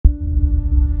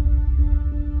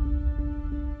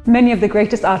Many of the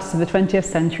greatest artists of the 20th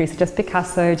century, such as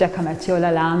Picasso, Giacometti or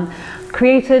Lalanne,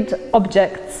 created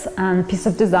objects and pieces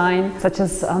of design, such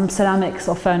as ceramics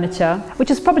or furniture, which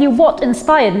is probably what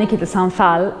inspired Niki de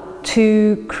Saint-Phalle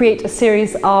to create a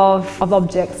series of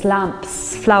objects,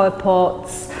 lamps, flower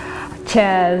pots,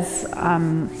 chairs,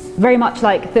 very much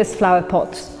like this flower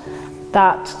pot,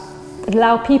 that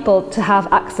allow people to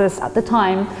have access at the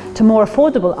time to more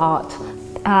affordable art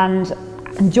and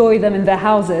enjoy them in their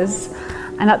houses,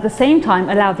 and at the same time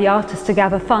allow the artist to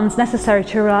gather funds necessary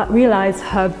to realize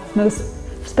her most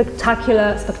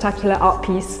spectacular art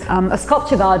piece, a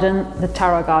sculpture garden, the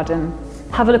Tarot Garden.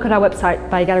 Have a look at our website,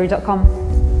 buygallery.com.